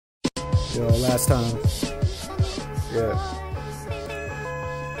Yo, last time. Yeah.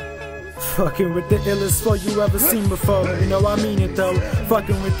 Fucking with the illest flow you ever seen before. You know I mean it though.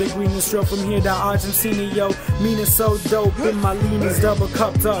 Fucking with the greenest road from here to Argentina, yo. Mean it so dope, and my lean is double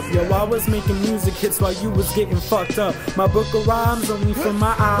cupped up. Yo, I was making music hits while you was getting fucked up. My book of rhymes only from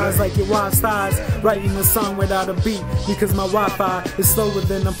my eyes, like your wife's thighs. Writing a song without a beat, because my Wi-Fi is slower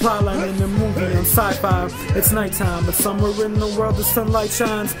than a plotline in the movie on sci-fi. It's nighttime, but somewhere in the world the sunlight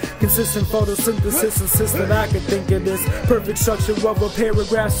shines. Consistent photosynthesis insists that I could think of this perfect structure of a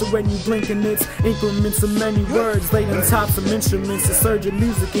paragraph, so when you blink and it's increments of many words laid on top of instruments, a surge of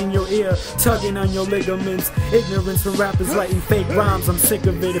music in your ear, tugging on your ligaments. Ignorance from rappers writing fake rhymes, I'm sick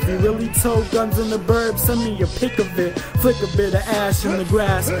of it. If you really told guns in the burbs, send me a pic of it. Flick a bit of ash in the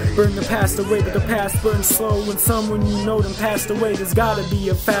grass, burn the past away, but the past burns slow. When someone you know them passed away, there's gotta be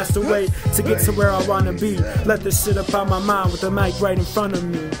a faster way to get to where I wanna be. Let this shit up out my mind with the mic right in front of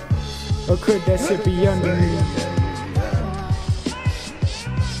me. Or could that shit be under me?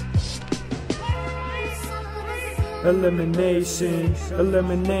 Elimination,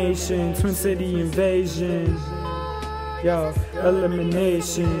 elimination, Twin City invasion. Yo,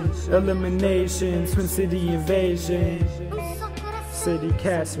 elimination, elimination, Twin City invasion. City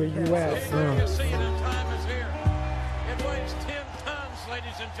cats, where you at? It weighs 10 tons,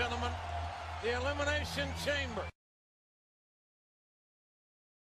 ladies and gentlemen. The Elimination Chamber.